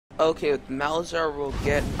Okay, with Malzahar we'll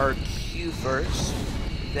get our Q first,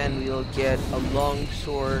 then we'll get a long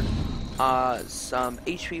sword, some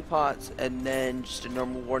HP pots, and then just a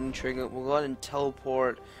normal warning trigger. We'll go ahead and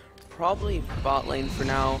teleport, probably bot lane for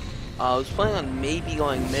now. I was planning on maybe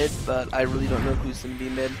going mid, but I really don't know who's going to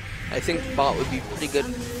be mid. I think bot would be pretty good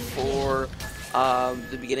for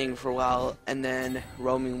the beginning for a while, and then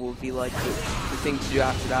roaming will be like the thing to do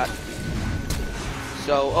after that.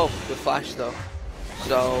 So, oh, the flash though.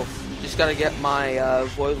 So, just gotta get my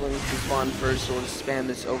Voidlings to spawn first, so we'll just spam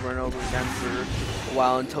this over and over again for a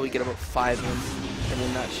while until we get about 5 of them, and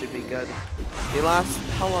then that should be good. They last,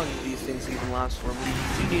 how long do these things even last for? We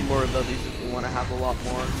do need more abilities if we want to have a lot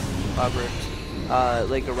more coverage,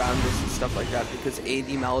 like around us and stuff like that, because AD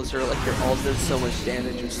Malzahar, like their ult does so much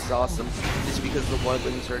damage, which is awesome, just because the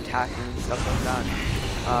Voidlings are attacking and stuff like that.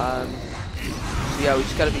 So yeah, we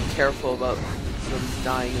just gotta be careful about them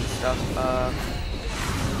dying and stuff.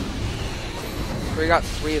 We got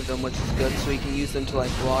 3 of them, which is good, so we can use them to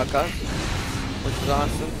like block us, which is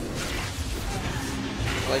awesome.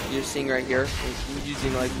 Like you're seeing right here, we're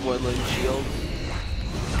using like Voidling shields,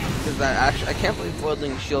 because that actually, I can't believe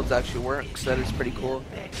Voidling shields actually works. That is pretty cool.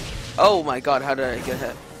 Oh my god, how did I get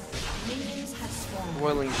hit?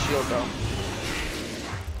 Voidling shield though.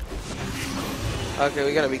 Okay,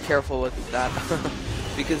 we gotta be careful with that,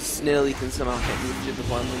 because Snilly can somehow hit me through the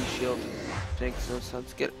Voidling shield. Makes no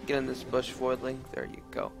sense. Get in this bush, Voidling. There you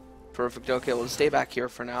go. Perfect. Okay, we'll stay back here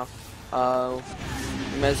for now. You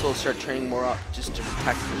might as well start training more up just to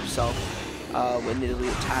protect yourself when Italy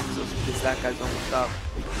attacks us, because that guy's almost up.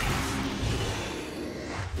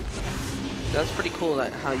 That's pretty cool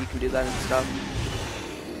that how you can do that and stuff.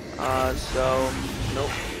 So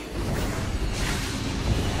nope.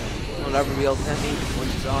 They'll never be able to hit me,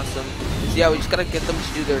 which is awesome. So yeah, we just gotta get them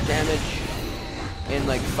to do their damage and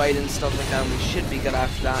like fight and stuff like that, and we should be good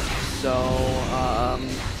after that. So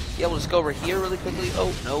yeah, we'll just go over here really quickly.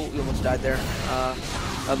 Oh no, we almost died there. That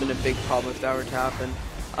would have been a big problem if that were to happen.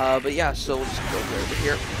 But yeah, so we'll just go over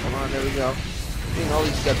here. Come on, there we go. Getting all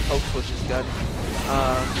these good pokes, which is good.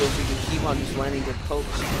 So if we can keep on just landing good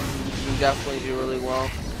pokes, we can definitely do really well.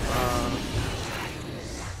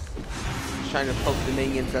 Just trying to poke the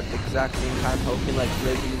minions at the exact same time, poking like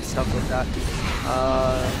Rhythm and stuff like that.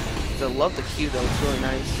 I love the Q though, it's really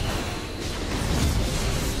nice.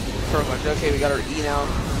 Perfect. Okay, we got our E now.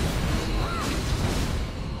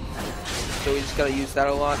 So we just gotta use that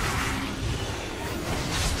a lot.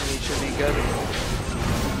 And it should be good.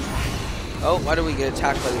 Oh, why do we get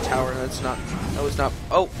attacked by the tower? That was not,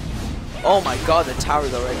 oh my god, the tower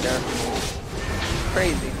though right there.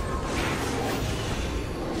 Crazy.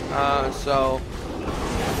 So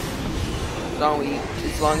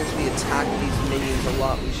as long as we attack these minions a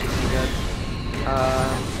lot, we should be good.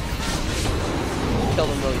 Kill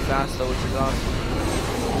them really fast though, which is awesome.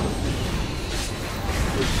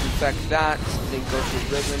 We can affect that, then go through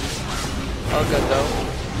ribbons. Oh good though.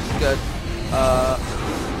 Good.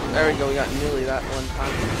 There we go, we got nearly that one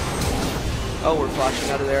time. Oh, we're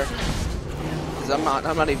flashing out of there. Cause I'm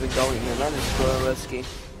not even going there, that is really risky.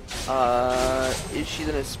 Is she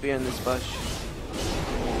gonna spear in this bush?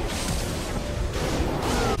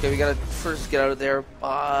 Okay, we gotta first get out of there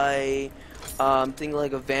by thing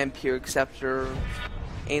like a vampire acceptor,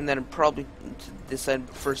 and then probably decide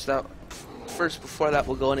first before that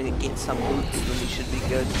we'll go in and get some boots, and then we should be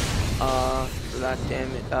good for that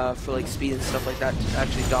damage, for like speed and stuff like that to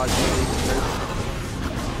actually dodge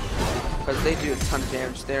because they do a ton of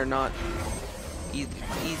damage. They're not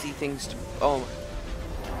easy things to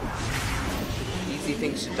easy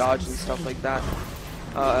things to dodge and stuff like that.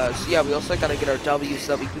 So yeah, we also gotta get our W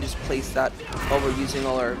so that we can just place that while we're using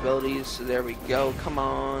all our abilities. So there we go. Come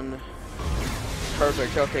on.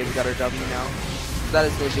 Perfect. Okay, we got our W now. So that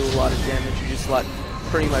is gonna do a lot of damage. You just let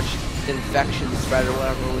pretty much infection spread or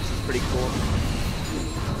whatever, which is pretty cool.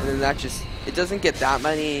 And then that just, it doesn't get that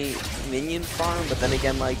many minion farm, but then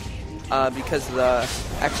again, like because of the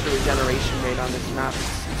extra regeneration rate on this map,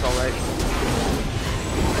 it's alright.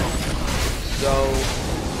 So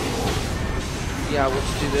yeah, we'll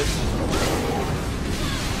just do this.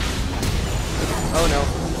 Oh no.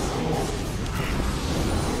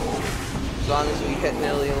 As long as we hit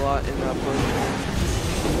Nelly a lot in that point.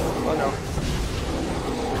 Oh no.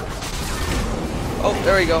 Oh,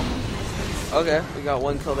 there we go. Okay, we got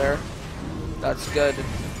one kill there. That's good.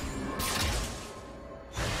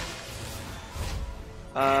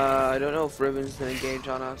 I don't know if Ribbon's gonna engage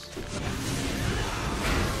on us.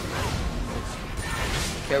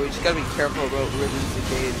 Okay, we just gotta be careful about Ribbon's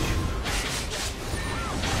engage.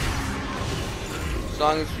 As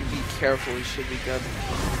long as we be careful, we should be good.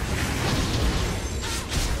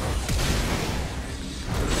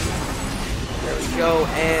 go,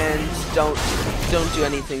 and don't do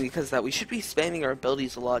anything because of that. We should be spamming our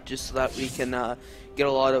abilities a lot just so that we can get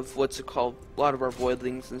a lot of a lot of our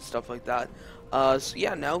voidlings and stuff like that. So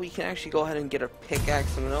yeah, now we can actually go ahead and get a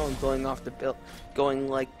pickaxe. I know I'm going off the build, going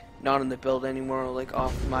like not on the build anymore, like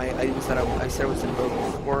off my items that I said I was in the build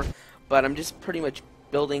before. But I'm just pretty much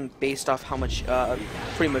building based off how much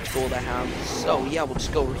pretty much gold I have. So yeah, we'll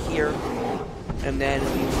just go over here, and then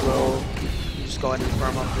we will just go ahead and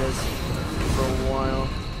farm up this for a while.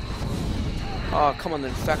 Oh, come on, the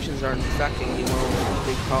infections aren't infecting anymore, which is a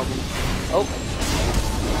big problem. Oh,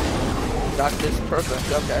 got this,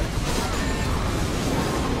 perfect, okay.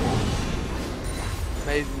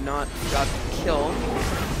 Maybe not got the kill.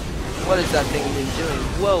 What is that thing even doing?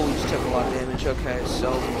 Whoa, we just took a lot of damage. Okay,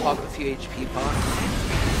 so we'll pop a few HP pots.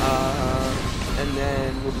 And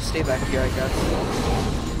then we'll just stay back here, I guess.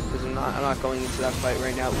 Because I'm not going into that fight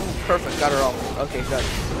right now. Ooh, perfect, got her ult. Okay, good.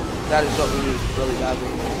 That is what we need really badly.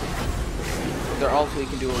 Their ult, we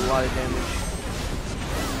can do a lot of damage.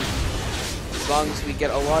 As long as we get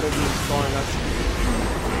a lot of these going up.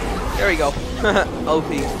 There we go. OP.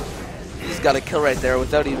 Just got a kill right there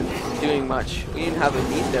without even doing much. We didn't have a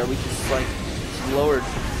need there. We just like lowered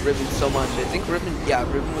Ribbon so much. I think Ribbon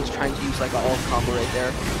was trying to use like an ult combo right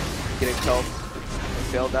there, get a kill. I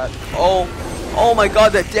failed that. Oh my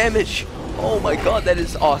God, that damage! Oh my God, that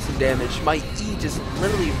is awesome damage. My E just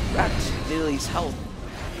literally wrecked Nidalee health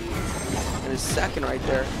in a second right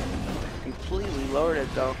there. Completely lowered it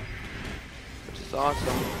though, which is awesome.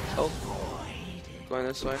 Oh, going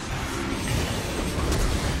this way.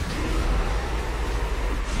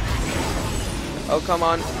 Oh, come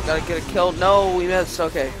on. Gotta get a kill. No, we missed.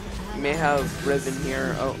 Okay. We may have Ribbon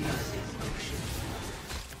here. Oh.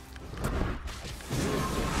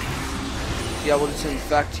 Yeah, we'll just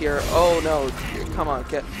infect here. Oh, no. Come on.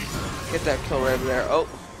 Get that kill right over there. Oh.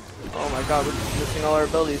 Oh, my God. We're just missing all our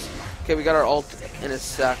abilities. Okay, we got our ult in a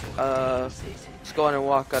sec. Let's go on and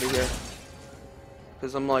walk out of here.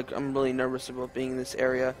 Because I'm really nervous about being in this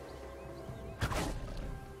area.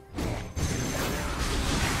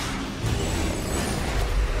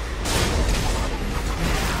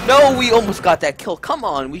 No, we almost got that kill. Come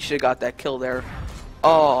on, we should have got that kill there.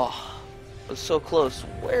 Oh, it was so close.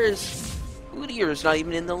 Where is Udyr? Is not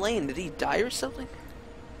even in the lane. Did he die or something?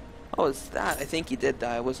 Oh, is that? I think he did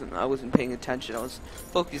die. I wasn't paying attention. I was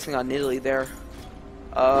focusing on Nidalee there.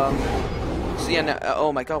 So yeah. Now,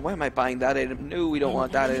 oh my God, why am I buying that item? No, we don't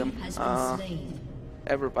want that item.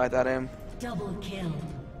 Ever buy that item? Double kill.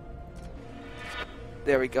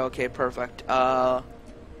 There we go. Okay, perfect.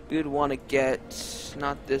 We would want to get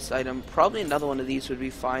not this item, probably another one of these would be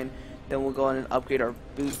fine. Then we'll go ahead and upgrade our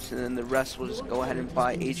boots, and then the rest we'll just go ahead and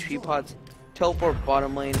buy HP pots, teleport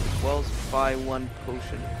bottom lane, as well as buy one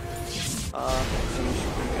potion.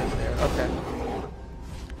 There. Okay.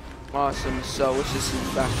 Awesome. So let's just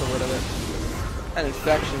infect a little bit. That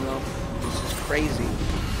infection though, this is crazy.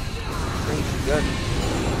 Crazy good.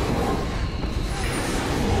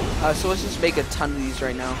 So let's just make a ton of these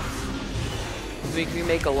right now. If we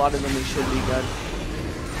make a lot of them, we should be good.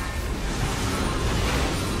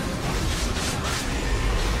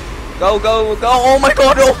 Go, go, go! Oh my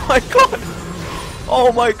God! Oh my God!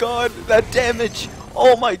 Oh my God! That damage!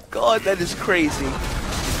 Oh my God! That is crazy!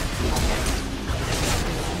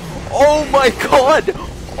 Oh my God!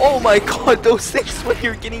 Oh my God! Those things, when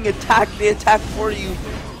you're getting attacked, they attack for you.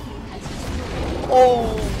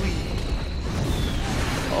 Holy!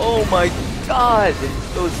 Oh my God!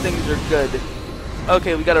 Those things are good.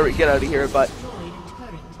 Okay, we gotta get out of here, but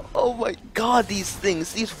oh my God, these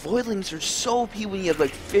voidlings are so OP when you have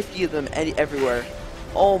like 50 of them everywhere.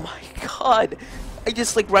 Oh my God, I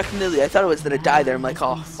just like wrecked Nidalee. I thought I was gonna die there. I'm like,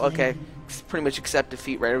 oh, okay, pretty much accept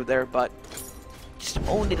defeat right over there, but just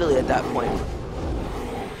own Nidalee at that point.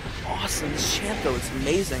 Awesome, this champ though is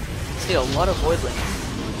amazing. Just need a lot of voidlings.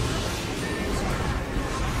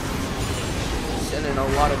 Send in a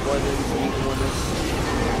lot of voidlings so you can win this.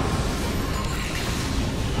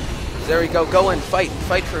 There we go, go in, fight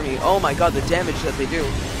for me. Oh my God, the damage that they do.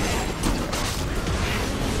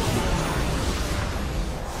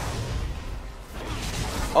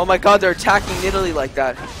 Oh my God, they're attacking Nidalee like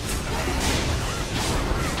that.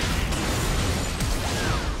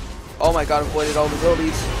 Oh my God, avoided all the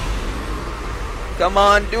abilities. Come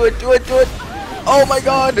on, do it, do it, do it. Oh my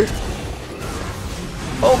God.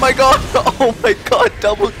 Oh my God, oh my God,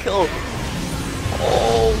 double kill.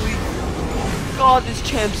 Holy God, this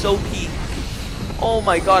champ's OP. Oh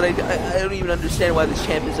my God, I don't even understand why this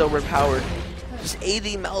champ is overpowered. Just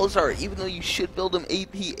 80 Malzahar, even though you should build him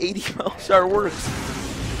AP, 80 Malzahar works.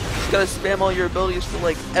 Just gotta spam all your abilities for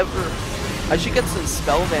like ever. I should get some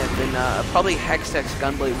spell vamp and probably Hextech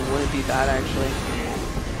Gunblade wouldn't be bad actually.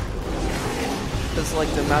 Because like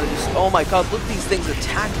the amount of just, oh my god, look at these things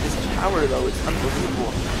attack this tower though, it's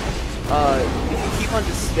unbelievable. If you keep on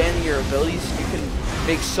just spamming your abilities, you can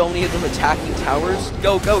make so many of them attacking towers.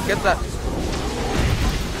 Go, go, get that.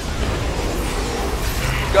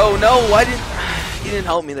 Go, no, why didn't, he didn't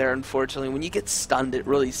help me there unfortunately. When you get stunned it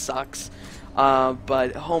really sucks.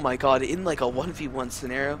 But oh my god, in like a 1v1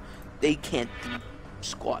 scenario, they can't do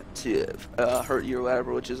squat to hurt you or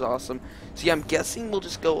whatever, which is awesome. So yeah, I'm guessing we'll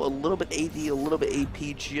just go a little bit AD, a little bit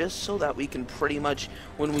AP, just so that we can pretty much,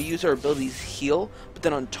 when we use our abilities, heal, but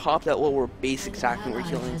then on top of that, while we're base attacking, we're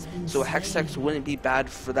healing. So Hextech wouldn't be bad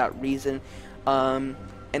for that reason. And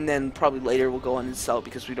then probably later we'll go on and sell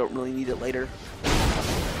because we don't really need it later.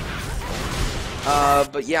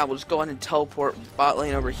 But yeah, we'll just go on and teleport bot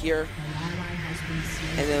lane over here,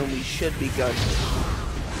 and then we should be good.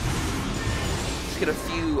 Let's get a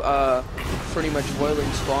few pretty much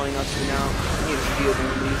boilings spawning us for now. We need a few of them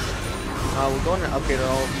at least. We'll go on and upgrade our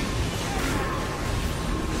ult.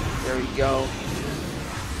 There we go.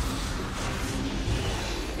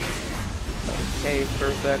 Okay,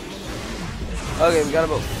 perfect. Okay, we got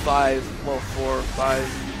about 5, well 4 or 5.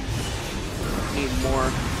 Need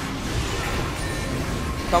more.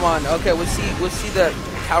 Come on, okay, we'll see the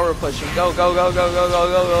tower pushing. Go, go, go, go, go, go,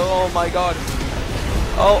 go, go. Oh my god.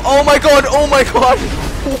 Oh, oh my god, oh my god.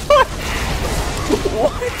 What?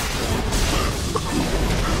 What?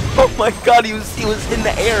 Oh my god, he was in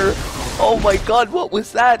the air. Oh my god, what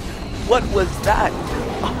was that? What was that?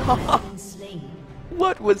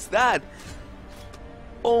 What was that?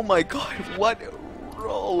 Oh my god, what?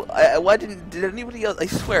 Why did anybody else? I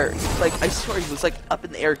swear he was like up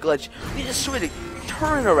in the air glitch. We destroyed a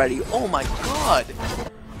turret already. Oh my god!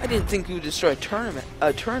 I didn't think we would destroy a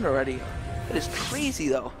turret already. That is crazy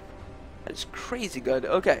though. That is crazy good.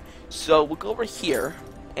 Okay, so we'll go over here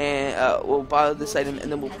and we'll buy this item,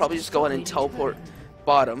 and then we'll probably just go on and teleport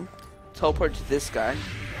bottom, teleport to this guy,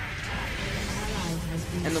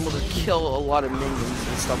 and then we'll just kill a lot of minions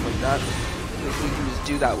and stuff like that. We can just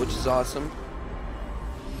do that, which is awesome.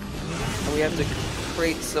 And we have to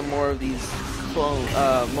create some more of these little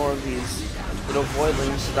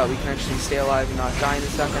voidlings so that we can actually stay alive and not die in a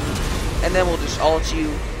second. And then we'll just ult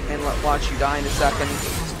you and watch you die in a second.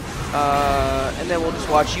 And then we'll just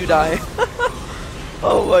watch you die.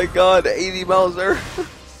 Oh my god, 80 Malzahar.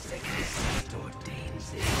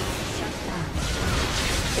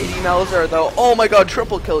 80 Malzahar though. Oh my god,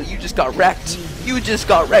 triple kill. You just got wrecked. You just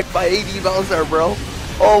got wrecked by 80 Malzahar, bro.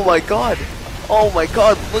 Oh my god. Oh my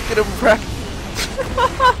god, look at him wreck.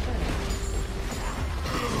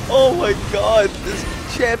 Oh my god, this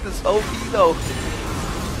champ is OP though.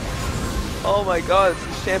 Oh my god,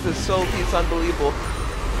 this champ is so OP, it's unbelievable.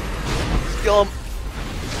 Just kill him.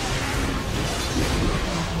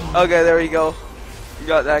 Okay, there we go. We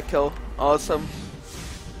got that kill. Awesome.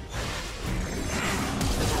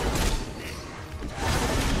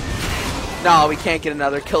 No, we can't get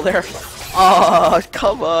another kill there. Oh,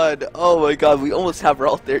 come on. Oh my god, we almost have her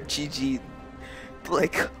out there. GG.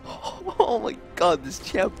 Like, oh my god, this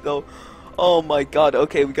champ though. Oh my god.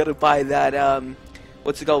 Okay, we gotta buy that,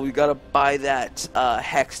 what's it called? We gotta buy that,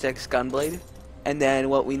 Hextech Gunblade. And then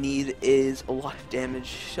what we need is a lot of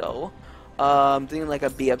damage, so, thinking like a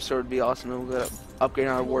BF sword would be awesome. And we're gonna upgrade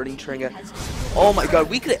our warding trinket. Oh my god,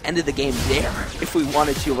 we could have ended the game there if we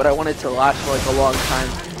wanted to, but I wanted to last for like a long time.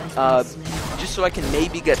 Just so I can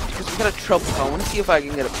maybe get, because we got a trouble, I want to see if I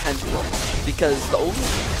can get a pendulum, because the only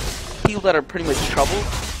people that are pretty much trouble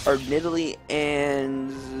are Nidalee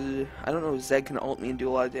and, I don't know if Zed can ult me and do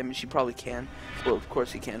a lot of damage. He probably can, well of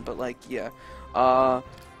course he can, but like, yeah,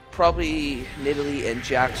 probably Nidalee and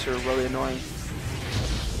Jax are really annoying.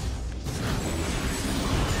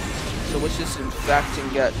 So let's just infect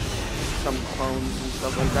and get some clones and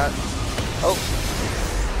stuff like that. Oh.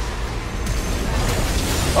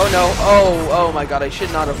 Oh no, oh my god, I should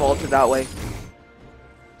not have ulted that way.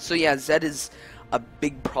 So yeah, Zed is a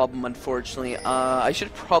big problem, unfortunately. I should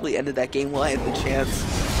have probably ended that game while I had the chance.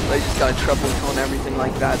 I just got a triple kill and everything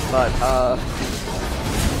like that, but,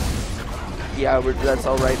 yeah, that's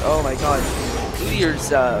alright. Oh my god.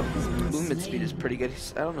 Udyr's, movement speed is pretty good.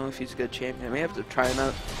 I don't know if he's a good champion. I may have to try him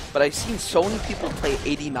out. But I've seen so many people play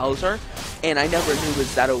 80 Malzahar, and I never knew it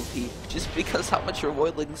was that OP. Just because how much your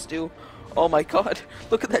voidlings do. Oh my god,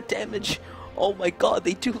 look at that damage. Oh my god,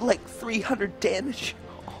 they do like 300 damage.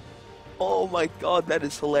 Oh my god, that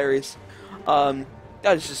is hilarious. That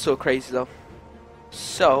is just so crazy though.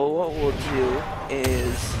 So, what we'll do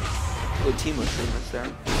is... Oh, Teemo stream is there.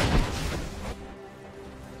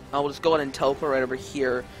 We'll just go ahead and teleport right over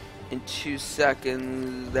here. in 2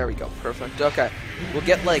 seconds. There we go. Perfect. Okay. We'll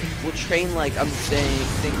get like, we'll train like, I'm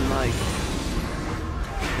thinking like,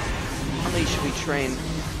 how many should we train?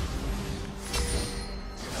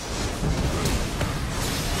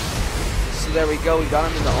 So there we go. We got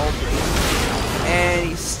him in the Ultra. And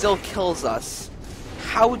he still kills us.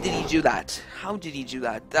 How did he do that? How did he do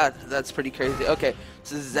that? That's pretty crazy. Okay,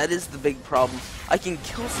 so Zed is the big problem. I can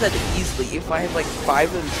kill Zed easily if I have like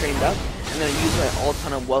 5 of them trained up, and then I use my ult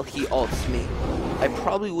on him while he ults me. I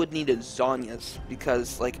probably would need a Zhonya's,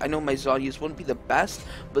 because like I know my Zhonya's wouldn't be the best,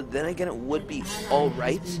 but then again it would be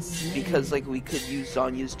alright, because like we could use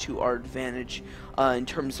Zhonya's to our advantage in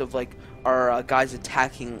terms of like our guys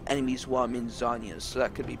attacking enemies while I'm in Zhonya's, so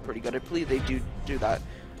that could be pretty good. I believe they do that.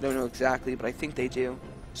 I don't know exactly, but I think they do.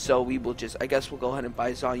 So we will just, I guess we'll go ahead and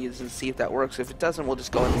buy Zhonya's and see if that works. If it doesn't, we'll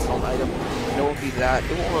just go ahead and sell an item. And it won't be that.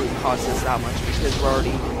 It won't really cost us that much because we're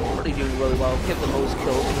already doing really well. We have the most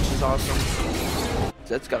kills, which is awesome.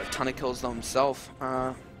 Zed's got a ton of kills though himself,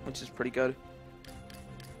 which is pretty good.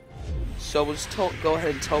 So we'll just go ahead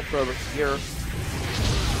and teleport over here.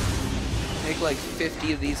 Make like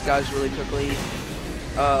 50 of these guys really quickly.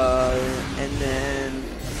 And then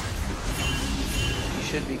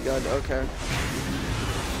should be good. Okay.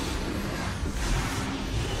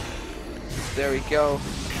 There we go.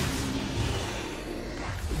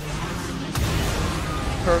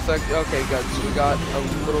 Perfect. Okay, good. So we got a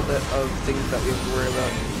little bit of things that we have to worry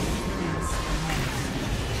about.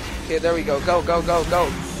 Okay, there we go. Go, go, go, go.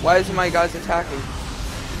 Why isn't my guys attacking?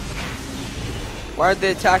 Why aren't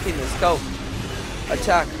they attacking this? Go.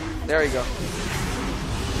 Attack. There we go.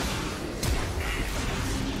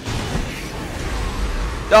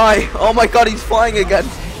 Die! Oh my god, he's flying again!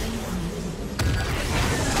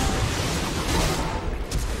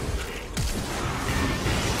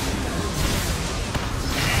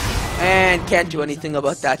 And can't do anything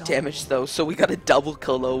about that damage though, so we got a double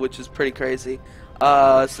kill though, which is pretty crazy.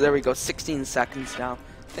 So there we go, 16 seconds now.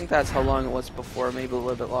 I think that's how long it was before, maybe a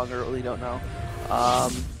little bit longer, I really don't know.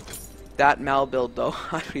 That Mal build though,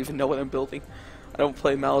 I don't even know what I'm building. I don't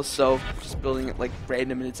play Mal, so I'm just building it like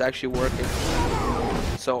random and it's actually working.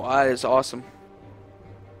 So that is awesome.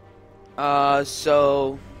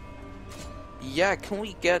 So yeah, can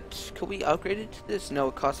we upgrade it to this? No,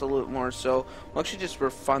 it costs a little bit more, so we'll actually just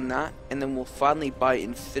refund that, and then we'll finally buy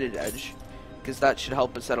Infinite Edge, because that should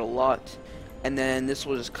help us out a lot. And then this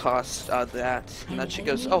will just cost that, and that should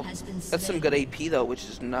go. Oh, that's some good AP though, which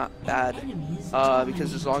is not bad.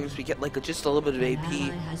 Because as long as we get like just a little bit of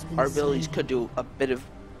AP, our abilities could do a bit of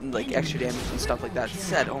like extra damage and stuff like that.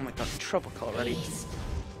 Said, oh my god, triple kill already.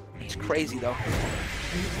 It's crazy though.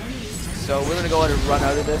 So we're gonna go ahead and run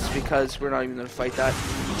out of this because we're not even gonna fight that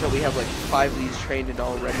until we have like 5 of these trained and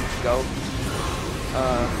all ready to go.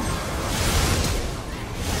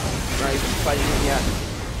 Not even fighting him yet.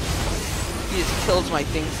 He just kills my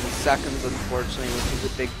things in seconds, unfortunately, which is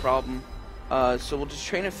a big problem. So we'll just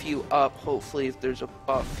train a few up. Hopefully, if there's a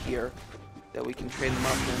buff here, that we can train them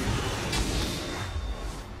up in.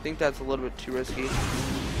 I think that's a little bit too risky.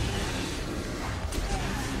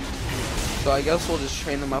 So I guess we'll just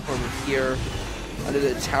train them up over here under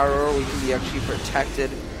the tower. We can be actually protected.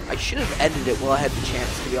 I should have ended it while I had the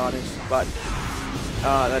chance, to be honest, but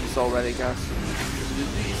that is all right, I guess.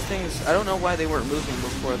 These things, I don't know why they weren't moving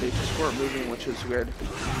before. They just weren't moving, which was weird.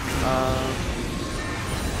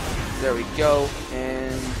 There we go,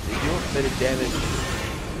 and they do a bit of damage,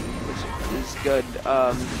 which is good.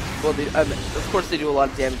 Well, of course they do a lot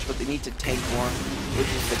of damage, but they need to tank more,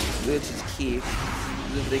 which is key.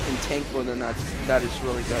 If they can tank more than that, that is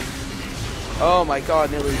really good. Oh my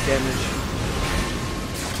god, nearly damage.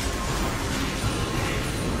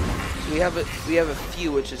 So we have a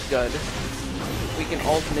few, which is good. We can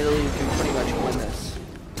ultimately pretty much win this.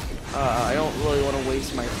 I don't really want to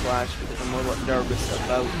waste my flash because I'm a little nervous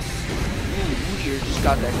about. Ooh, Meteor just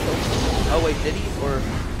got that kill. Oh wait, did he? Or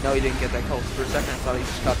no, he didn't get that kill. For a second, I thought he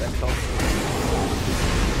just got that kill.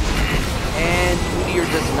 And Meteor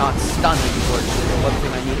does not stun, unfortunately. One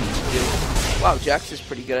thing I needed to do. Wow, Jax is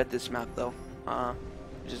pretty good at this map, though,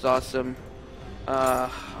 which is awesome.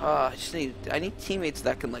 I need teammates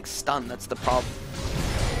that can like stun. That's the problem.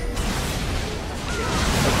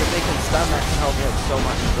 Like if they can stun, that can help me out so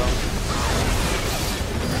much, though.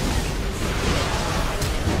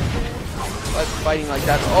 Like fighting like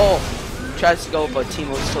that. Oh, tries to go, but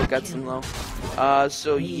Teemo still gets him though.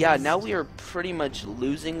 So yeah, now we are pretty much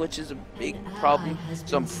losing, which is a big problem.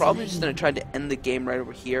 So I'm probably just gonna try to end the game right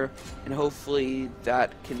over here, and hopefully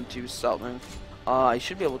that can do something. I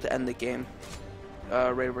should be able to end the game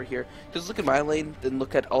right over here. Just look at my lane, then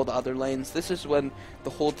look at all the other lanes. This is when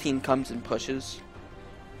the whole team comes and pushes.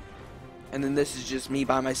 And then this is just me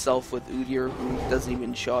by myself with Udyr, who doesn't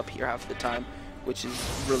even show up here half the time, which is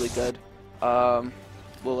really good. Well,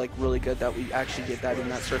 like, really good that we actually did that in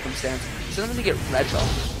that circumstance. So I'm going to get Red Belt,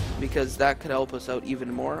 because that could help us out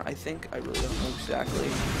even more, I think. I really don't know exactly.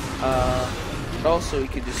 But also, we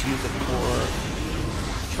could just use it for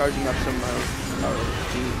charging up some of our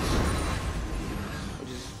dudes,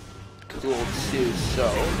 which is cool too. So,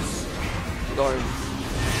 go ahead and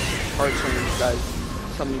charge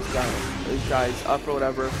some of these guys up or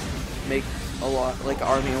whatever, make a lot, like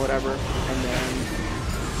army or whatever, and then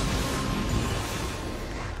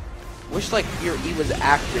wish like your E was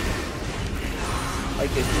active,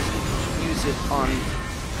 like it just use it on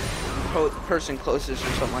person closest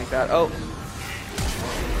or something like that. Oh,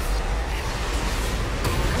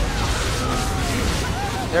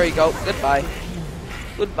 there you go. Goodbye.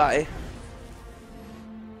 Goodbye.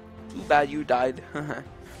 Too bad you died.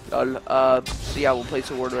 So yeah, we'll place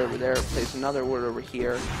a ward over there, place another ward over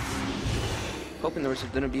here. Hoping there was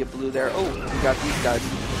going to be a blue there. Oh, we got these guys.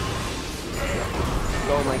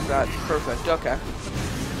 Going like that. Perfect. Okay.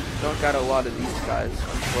 Don't got a lot of these guys,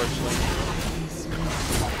 unfortunately.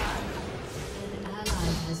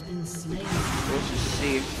 Let's just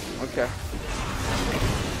see. Okay.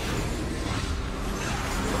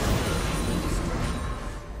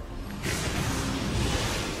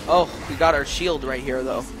 Oh, we got our shield right here,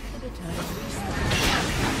 though.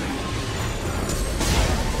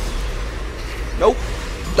 Nope.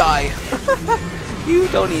 Die. You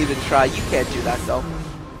don't even try. You can't do that, though.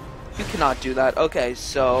 You cannot do that. Okay,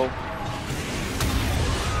 so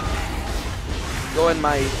go in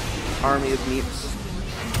my army of meeps.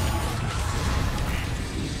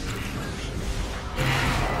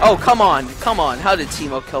 Oh, come on. Come on. How did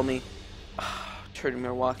Timo kill me?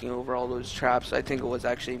 Trinimir walking over all those traps. I think it was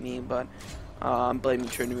actually me, but I'm blaming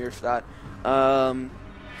Trinimir for that.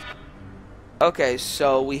 Okay,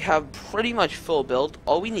 so we have pretty much full build.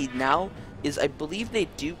 All we need now is, I believe they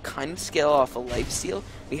do kind of scale off a lifesteal.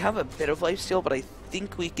 We have a bit of lifesteal, but I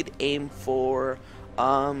think we could aim for,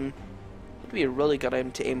 would be a really good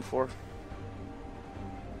item to aim for.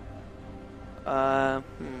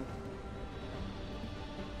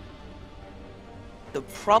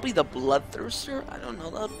 Probably the Bloodthirster. I don't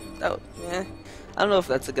know. I don't know if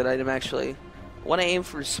that's a good item actually. I want to aim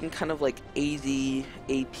for some kind of like AZ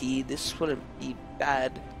AP. This wouldn't be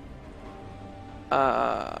bad.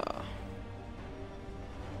 That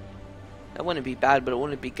wouldn't be bad, but it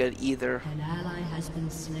wouldn't be good either. An ally has been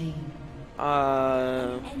slain.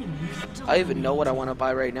 I don't even know what I want to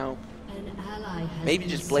buy right now. An ally has Maybe been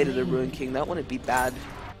just Blade of the slain. Ruined King. That wouldn't be bad.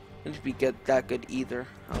 Wouldn't be that good either.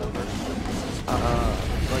 However,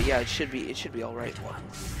 but yeah, it should be all right.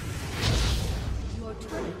 Your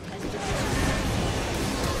turret has been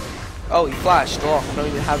Oh, he flashed. Oh, I don't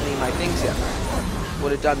even have any of my things yet.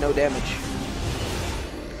 Would have done no damage.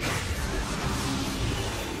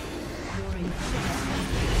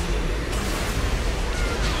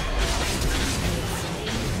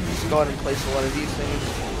 Just go ahead and place a lot of these things.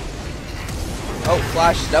 Oh,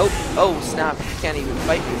 flash. Nope. Oh, snap. You can't even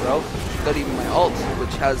fight me, bro. Not even my ult,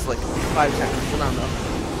 which has like 5 seconds cooldown though.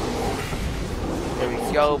 There we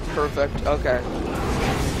go. Perfect. Okay.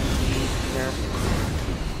 There.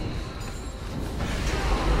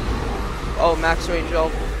 Oh, max range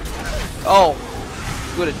ult. Oh,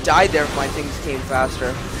 would have died there if my things came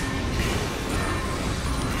faster.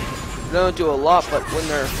 They don't do a lot, but when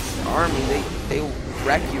they're army, they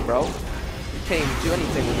wreck you, bro. You can't even do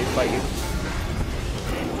anything when they fight you.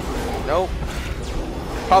 Nope.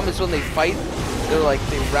 Problem is when they fight, they're like,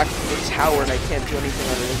 they wreck the tower and I can't do anything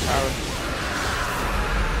under the tower.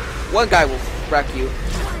 One guy will wreck you.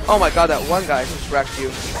 Oh my god, that one guy just wrecked you.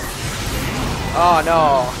 Oh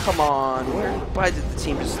no, come on. Why did the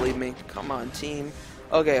team just leave me? Come on, team.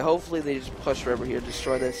 Okay, hopefully they just push over here,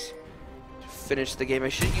 destroy this, finish the game. I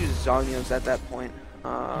should use Zonios at that point.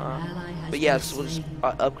 But yes, we'll just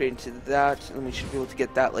upgrade into that, and we should be able to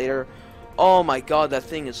get that later. Oh my god, that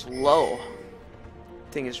thing is low.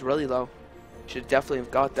 Thing is really low. Should definitely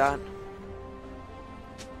have got that.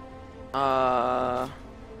 I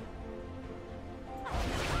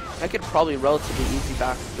could probably relatively easy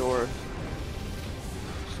backdoor.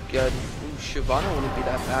 Good. Ooh, Shyvana wouldn't be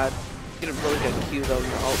that bad. You get a really good Q though in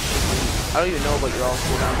your ult. I don't even know about your ult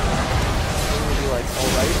cooldown. It's gonna be like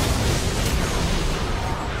alright.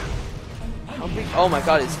 How big? Oh my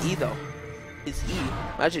god, it's E though. It's E.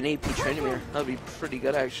 Imagine AP Trinimir. That would be pretty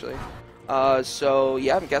good actually. So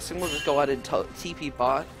yeah, I'm guessing we'll just go ahead and TP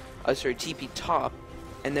bot. TP top,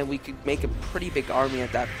 and then we could make a pretty big army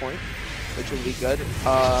at that point, which would be good.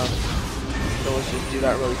 So let's just do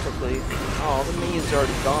that really quickly. Oh, the minions are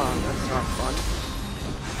already gone. That's not fun.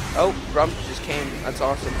 Oh, Grump just came. That's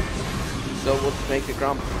awesome. So we'll just make a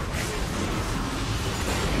Grump.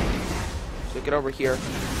 So get over here.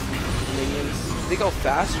 Minions. They go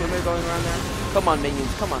fast when they're going around there. Come on,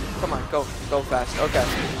 minions. Come on. Come on. Go fast. Okay.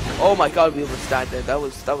 Oh my god, we almost died there. That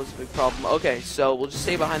was a big problem. Okay, so we'll just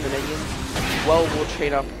stay behind the minions. Well, we'll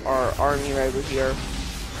train up our army right over here.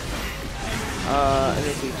 And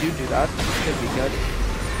if we do that, it could be good.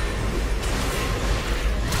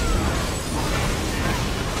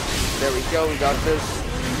 There we go, we got this.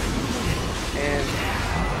 And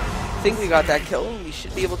I think we got that kill. We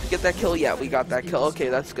should be able to get that kill. Yeah, we got that kill. Okay,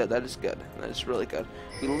 that's good. That is good. That is really good.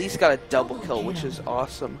 We at least got a double kill, which is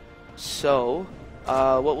awesome. So,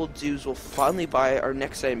 what we'll do is we'll finally buy our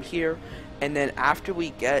next item here. And then after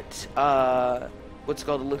we get, what's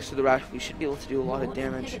called Elixir of the Rash, we should be able to do a lot of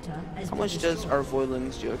damage. How much does our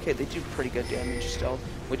Voidlings do? Okay, they do pretty good damage still,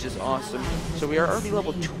 which is awesome. So we are already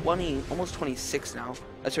level 20, almost 26 now.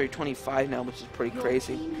 Sorry, 25 now, which is pretty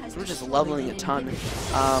crazy. So we're just leveling a ton,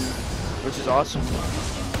 which is awesome.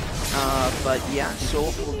 But yeah, so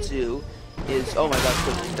what we'll do is, oh my god,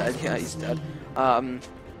 Quick is dead. Yeah, he's dead.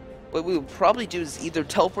 What we will probably do is either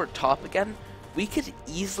teleport top again. We could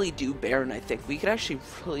easily do Baron, I think. We could actually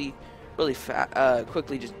really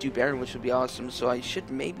quickly just do Baron, which would be awesome. So I should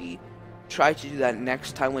maybe try to do that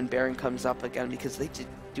next time when Baron comes up again, because they did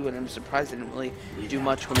do it. I'm surprised they didn't really do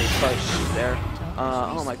much when they pushed there.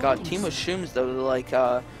 Oh my god, Team of Shooms though, like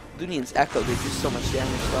Lunian's Echo, they do so much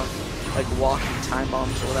damage though. Like walking time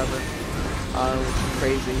bombs or whatever. Which is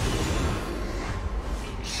crazy.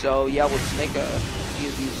 So yeah, we'll just make a few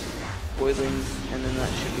of these Boilings, and then that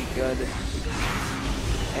should be good.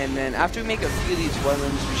 And then after we make a few of these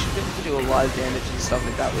Boilings, we should be able to do a lot of damage and stuff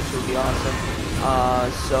like that, which would be awesome.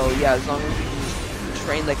 So yeah, as long as we can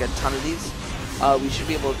train like a ton of these, we should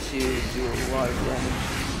be able to do a lot of damage.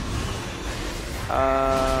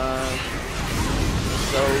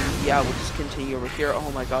 So yeah, we'll just continue over here.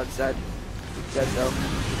 Oh my god, Zed. Dead though.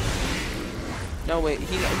 No wait,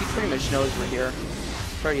 he pretty much knows we're here.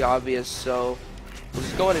 Pretty obvious, so we'll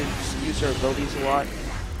just go ahead and just use our abilities a lot.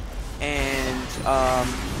 And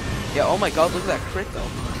yeah, oh my god, look at that crit though.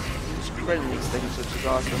 Just critting these things, which is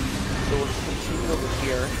awesome. So we'll just continue over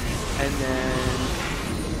here, and then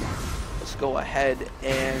let's go ahead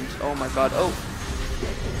and, oh my god, oh.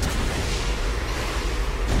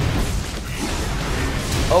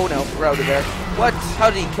 Oh no, we're out of there. What? How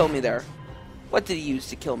did he kill me there? What did he use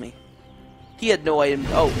to kill me? He had no item.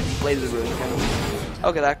 Oh, Blade of the Ruin.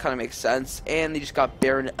 Okay, that kind of makes sense. And they just got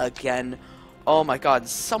Baron again. Oh my god,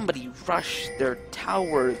 somebody rush their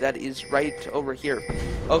tower that is right over here.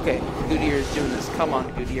 Okay, Goodyear is doing this. Come on,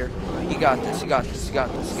 Goodyear. You got this, you got this, you got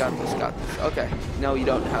this, you got this, you got this. Okay, no, you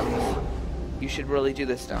don't have this. You should really do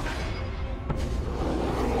this now.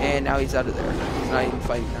 And now he's out of there. He's not even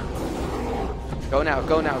fighting now. Go now,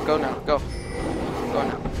 go now, go now, go. Go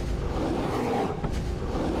now.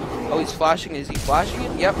 Oh, he's flashing. Is he flashing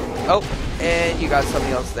it? Yep. Oh, and you got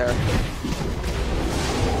something else there.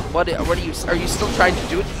 What are you still trying to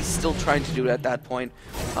do it? He's still trying to do it at that point.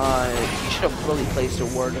 He should have really placed a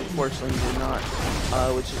ward. Unfortunately, he did not,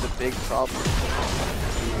 which is a big problem.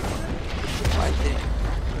 I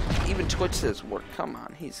think even Twitch says ward. Come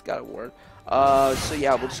on, he's got a ward. So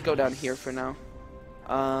yeah, we'll just go down here for now.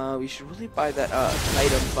 We should really buy that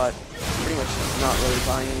item, but pretty much not really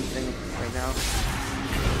buying anything right now.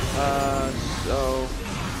 So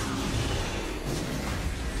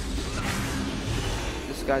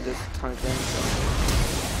this guy does a ton of damage.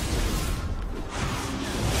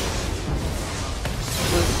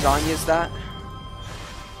 What Zanya is that?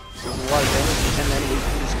 So there's a lot of damage, and then we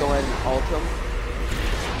can just go ahead and ult him.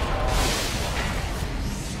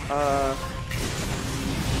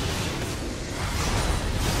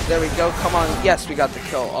 There we go. Come on. Yes, we got the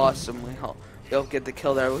kill. Awesome. We'll get the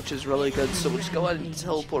kill there, which is really good. So we'll just go ahead and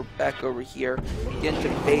teleport back over here. Get into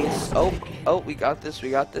base. Oh, we got this. We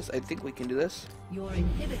got this. I think we can do this. Your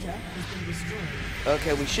inhibitor has been destroyed.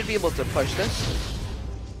 Okay, we should be able to push this.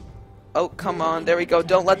 Oh, come on. There we go.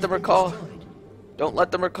 Don't let them recall. Don't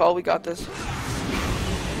let them recall. We got this.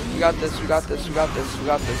 We got this. We got this. We got this. We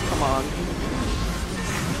got this. Come on.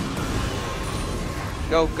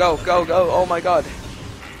 Go, go, go, go. Oh my god.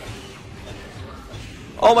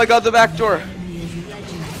 Oh my god, the back door.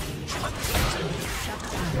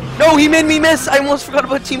 No, he made me miss. I almost forgot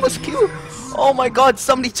about Teamless Q. Oh my god,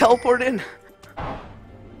 somebody teleported in.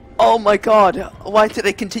 Oh my god, why did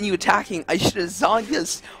I continue attacking? I should have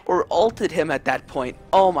Zanya's or ulted him at that point.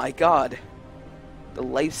 Oh my god. The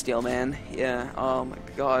lifesteal, man. Yeah, oh my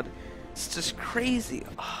god. It's just crazy.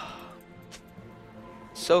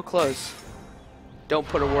 So close. Don't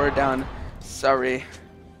put a ward down. Sorry.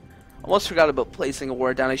 Almost forgot about placing a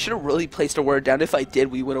ward down. I should have really placed a ward down. If I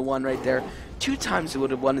did, we would have won right there. 2 times we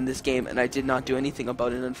would have won in this game, and I did not do anything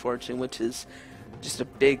about it, unfortunately, which is just a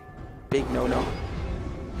big no-no.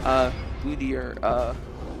 Bootier,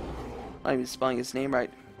 I'm even spelling his name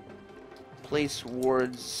right. Place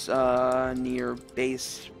wards, near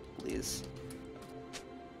base, please.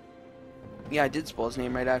 Yeah, I did spell his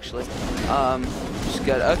name right, actually. Just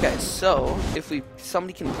good. Okay, so if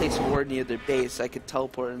somebody can place a ward near their base, I could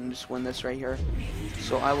teleport and just win this right here.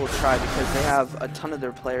 So I will try, because they have a ton of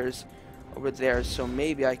their players over there. So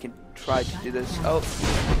maybe I can try to do this. Oh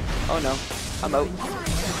no, I'm out.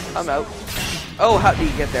 I'm out. Oh, how did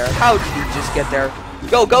he get there? How did he just get there?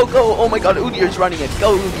 Go, go, go! Oh my God, Udyr's running it.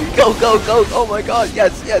 Go, Udyr! Go, go, go! Oh my God!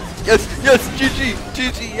 Yes, yes, yes, yes! GG,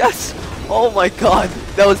 GG, yes! Oh my God,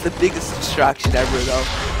 that was the biggest distraction ever, though.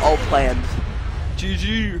 All planned.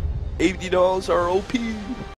 GG. $80 are OP.